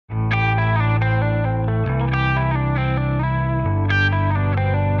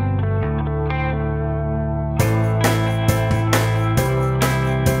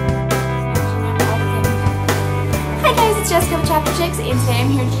Chicks, and today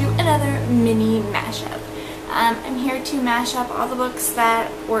I'm here to do another mini mashup. I'm here to mash up all the books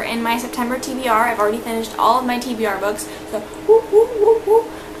that were in my September TBR. I've already finished all of my TBR books, so woo, woo, woo,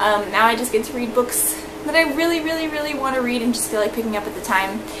 woo. Now I just get to read books that I really want to read and just feel like picking up at the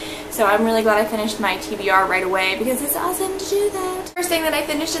time. So I'm really glad I finished my TBR right away because it's awesome to do that. First thing that I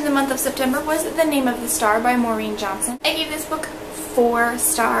finished in the month of September was The Name of the Star by Maureen Johnson. I gave this book 4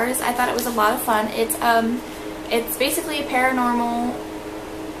 stars. I thought it was a lot of fun. It's basically a paranormal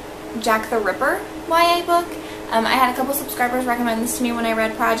Jack the Ripper YA book. I had a couple subscribers recommend this to me when I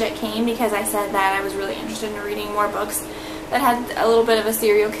read Project Cain because I said that I was really interested in reading more books that had a little bit of a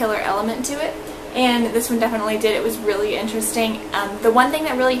serial killer element to it. And this one definitely did. It was really interesting. The one thing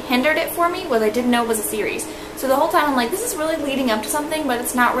that really hindered it for me was I didn't know it was a series. So the whole time I'm like, this is really leading up to something, but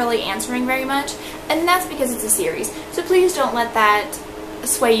it's not really answering very much. And that's because it's a series. So please don't let that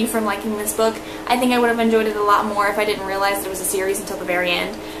sway you from liking this book. I think I would have enjoyed it a lot more if I didn't realize that it was a series until the very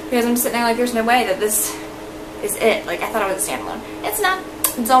end. Because I'm just sitting there like, there's no way that this is it. Like, I thought it was a standalone. It's not.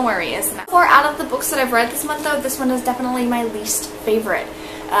 Don't worry, it's not. Out of the books that I've read this month, though, this one is definitely my least favorite.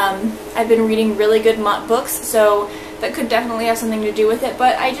 I've been reading really good books, so that could definitely have something to do with it,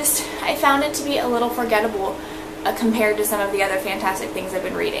 but I found it to be a little forgettable compared to some of the other fantastic things I've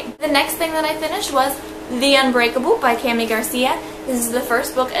been reading. The next thing that I finished was The Unbreakable by Garcia. This is the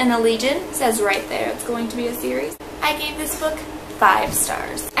first book in the Legion. It says right there it's going to be a series. I gave this book 5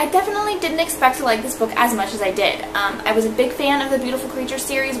 stars. I definitely didn't expect to like this book as much as I did. I was a big fan of the Beautiful Creatures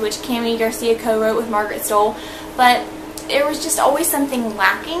series, which Garcia co-wrote with Margaret Stoll, but there was just always something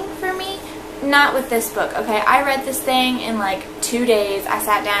lacking for me. Not with this book, okay? I read this thing in like 2 days. I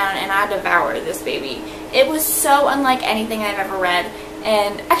sat down and I devoured this baby. It was so unlike anything I've ever read.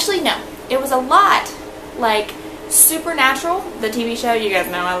 And actually, no. It was a lot like Supernatural, the TV show. You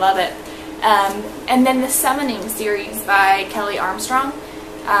guys know I love it. And then the Summoning series by Kelly Armstrong.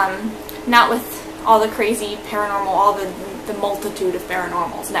 Not with all the crazy paranormal, all the multitude of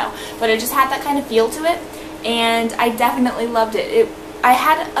paranormals, no. But it just had that kind of feel to it. And I definitely loved it. I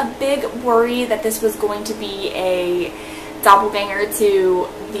had a big worry that this was going to be a doppelganger to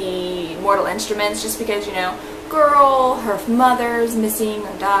the Mortal Instruments just because, you know, girl, her mother's missing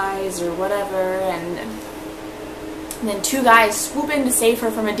or dies or whatever, and then 2 guys swoop in to save her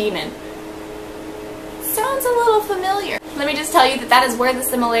from a demon. Sounds a little familiar. Let me just tell you that is where the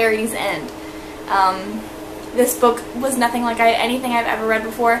similarities end. This book was nothing like anything I've ever read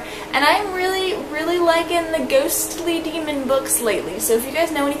before, and I'm really liking the ghostly demon books lately, so if you guys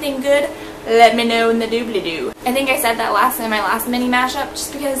know anything good, let me know in the doobly-doo. I think I said that in my last mini mashup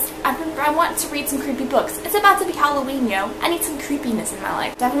just because I want to read some creepy books. It's about to be Halloween, yo. I need some creepiness in my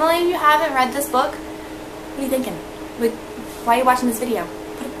life. Definitely if you haven't read this book, what are you thinking? Why are you watching this video?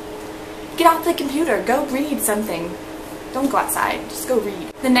 Get off the computer, go read something. Don't go outside, just go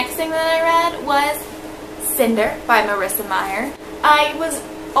read. The next thing that I read was Cinder by Marissa Meyer. I was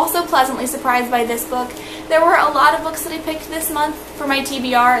also pleasantly surprised by this book. There were a lot of books that I picked this month for my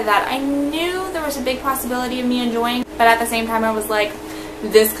TBR that I knew there was a big possibility of me enjoying, but at the same time I was like,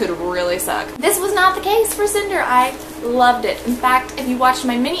 this could really suck. This was not the case for Cinder. I loved it. In fact, if you watched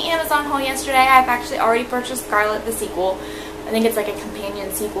my mini Amazon haul yesterday, I've actually already purchased Scarlet, the sequel. I think it's like a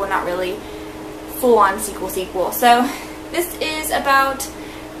companion sequel, not really full-on sequel. So this is about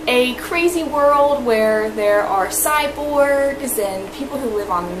a crazy world where there are cyborgs and people who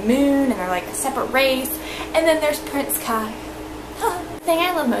live on the moon and they're like a separate race, and then there's Prince Kai. The thing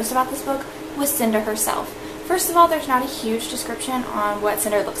I love most about this book was Cinder herself. First of all, there's not a huge description on what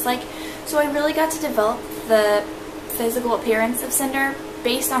Cinder looks like, so I really got to develop the physical appearance of Cinder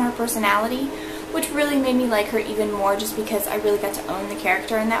based on her personality, which really made me like her even more just because I really got to own the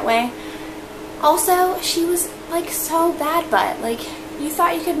character in that way. Also, she was like so bad butt. Like, you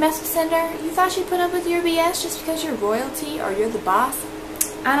thought you could mess with Cinder? You thought she'd put up with your BS just because you're royalty or you're the boss?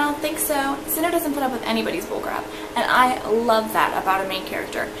 I don't think so. Cinder doesn't put up with anybody's bullcrap, and I love that about a main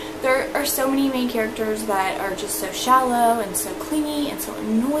character. There are so many main characters that are just so shallow and so clingy and so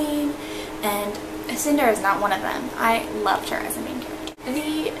annoying, and Cinder is not one of them. I loved her as a main character.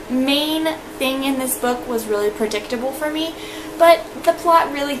 The main thing in this book was really predictable for me, but the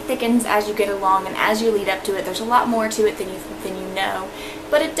plot really thickens as you get along, and as you lead up to it, there's a lot more to it than you know.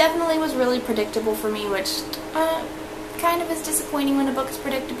 But it definitely was really predictable for me, which kind of is disappointing when a book is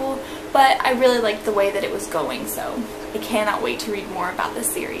predictable, but I really liked the way that it was going, so I cannot wait to read more about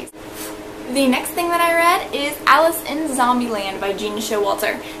this series. The next thing that I read is Alice in Zombieland by Gena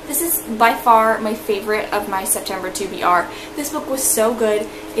Showalter. This is by far my favorite of my September TBR. This book was so good.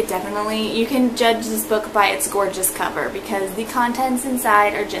 It definitely, you can judge this book by its gorgeous cover because the contents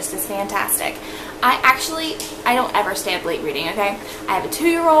inside are just as fantastic. I don't ever stay up late reading, okay? I have a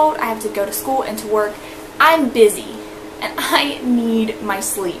 2-year-old, I have to go to school and to work. I'm busy and I need my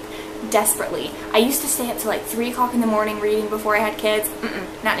sleep desperately. I used to stay up till like 3 o'clock in the morning reading before I had kids.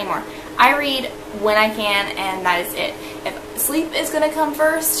 Not anymore. I read when I can, and that is it. If sleep is gonna come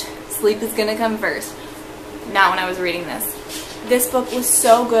first, sleep is gonna come first. Not when I was reading this. This book was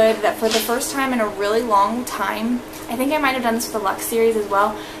so good that for the first time in a really long time, I think I might have done this for the Lux series as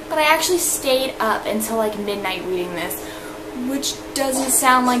well, but I actually stayed up until like midnight reading this, which doesn't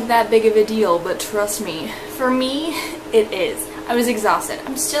sound like that big of a deal, but trust me, for me, it is. I was exhausted.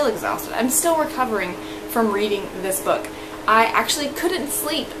 I'm still exhausted. I'm still recovering from reading this book. I actually couldn't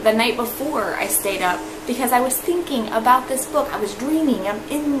sleep the night before I stayed up because I was thinking about this book. I was dreaming. I'm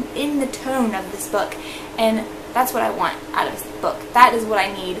in the tone of this book, and that's what I want out of this book. That is what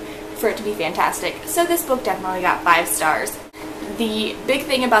I need for it to be fantastic. So this book definitely got 5 stars. The big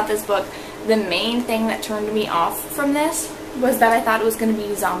thing about this book, the main thing that turned me off from this, was that I thought it was going to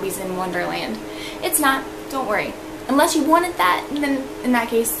be zombies in Wonderland. It's not. Don't worry. Unless you wanted that, then in that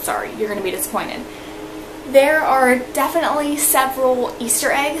case, sorry, you're going to be disappointed. There are definitely several Easter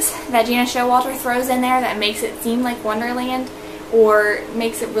eggs that Gena Showalter throws in there that makes it seem like Wonderland or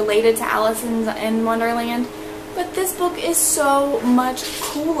makes it related to Alice in Wonderland. But this book is so much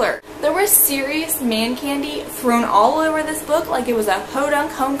cooler. There was serious man candy thrown all over this book like it was a Hodunk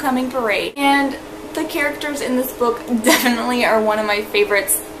homecoming parade. And the characters in this book definitely are one of my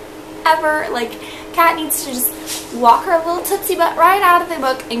favorites ever. Like, Kat needs to just walk her little tootsie butt right out of the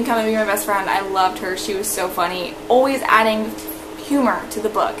book and come and be my best friend. I loved her. She was so funny. Always adding humor to the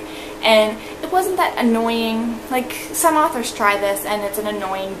book. And it wasn't that annoying, like some authors try this and it's an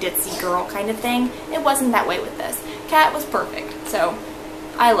annoying ditzy girl kind of thing. It wasn't that way with this. Kat was perfect, so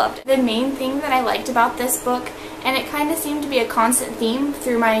I loved it. The main thing that I liked about this book, and it kind of seemed to be a constant theme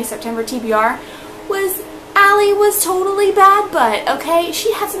through my September TBR, was Allie was totally bad butt, okay?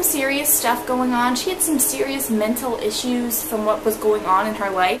 She had some serious stuff going on. She had some serious mental issues from what was going on in her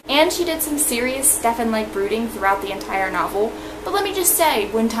life. And she did some serious Stefan-like brooding throughout the entire novel. But let me just say,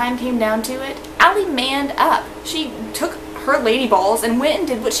 when time came down to it, Allie manned up. She took her lady balls and went and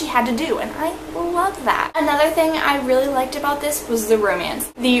did what she had to do, and I love that. Another thing I really liked about this was the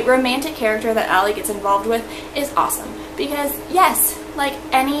romance. The romantic character that Allie gets involved with is awesome. Because, yes, like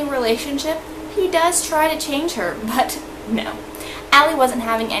any relationship, he does try to change her, but no. Allie wasn't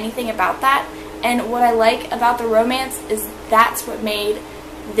having anything about that, and what I like about the romance is that's what made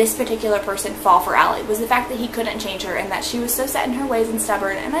this particular person fall for Allie, was the fact that he couldn't change her and that she was so set in her ways and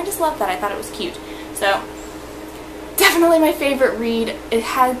stubborn, and I just loved that. I thought it was cute. So, definitely my favorite read. It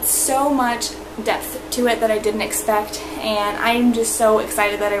had so much depth to it that I didn't expect, and I'm just so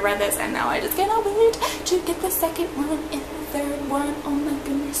excited that I read this, and now I just cannot wait to get the second one and the third one. Oh my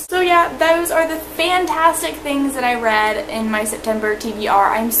goodness. So yeah, those are the fantastic things that I read in my September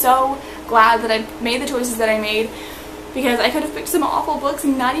TBR. I'm so glad that I made the choices that I made, because I could have picked some awful books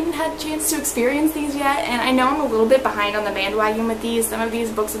and not even had a chance to experience these yet, and I know I'm a little bit behind on the bandwagon with these. Some of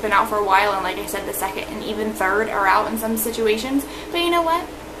these books have been out for a while, and like I said, the second and even third are out in some situations, but you know what?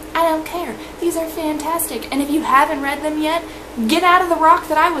 I don't care. These are fantastic, and if you haven't read them yet, get out of the rock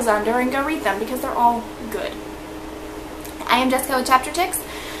that I was under and go read them, because they're all good. I am Jessica with Chapter Ticks.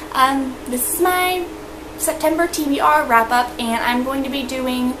 This is my September TBR wrap-up, and I'm going to be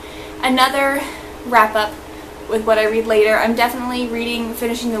doing another wrap-up with what I read later. I'm definitely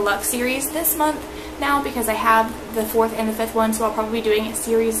finishing the Lux series this month now because I have the 4th and the 5th one, so I'll probably be doing a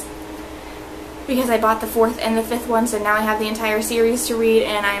series because I bought the 4th and the 5th one, so now I have the entire series to read,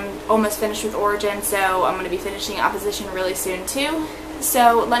 and I'm almost finished with Origin, so I'm going to be finishing Opposition really soon too.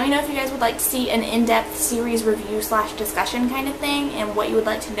 So let me know if you guys would like to see an in-depth series review / discussion kind of thing, and what you would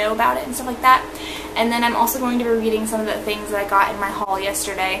like to know about it and stuff like that. And then I'm also going to be reading some of the things that I got in my haul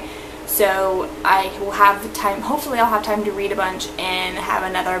yesterday. So I will have time, hopefully I'll have time to read a bunch and have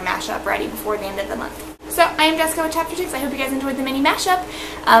another mashup ready before the end of the month. So I am Jessica with Chapter Ticks. I hope you guys enjoyed the mini mashup.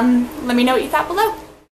 Let me know what you thought below.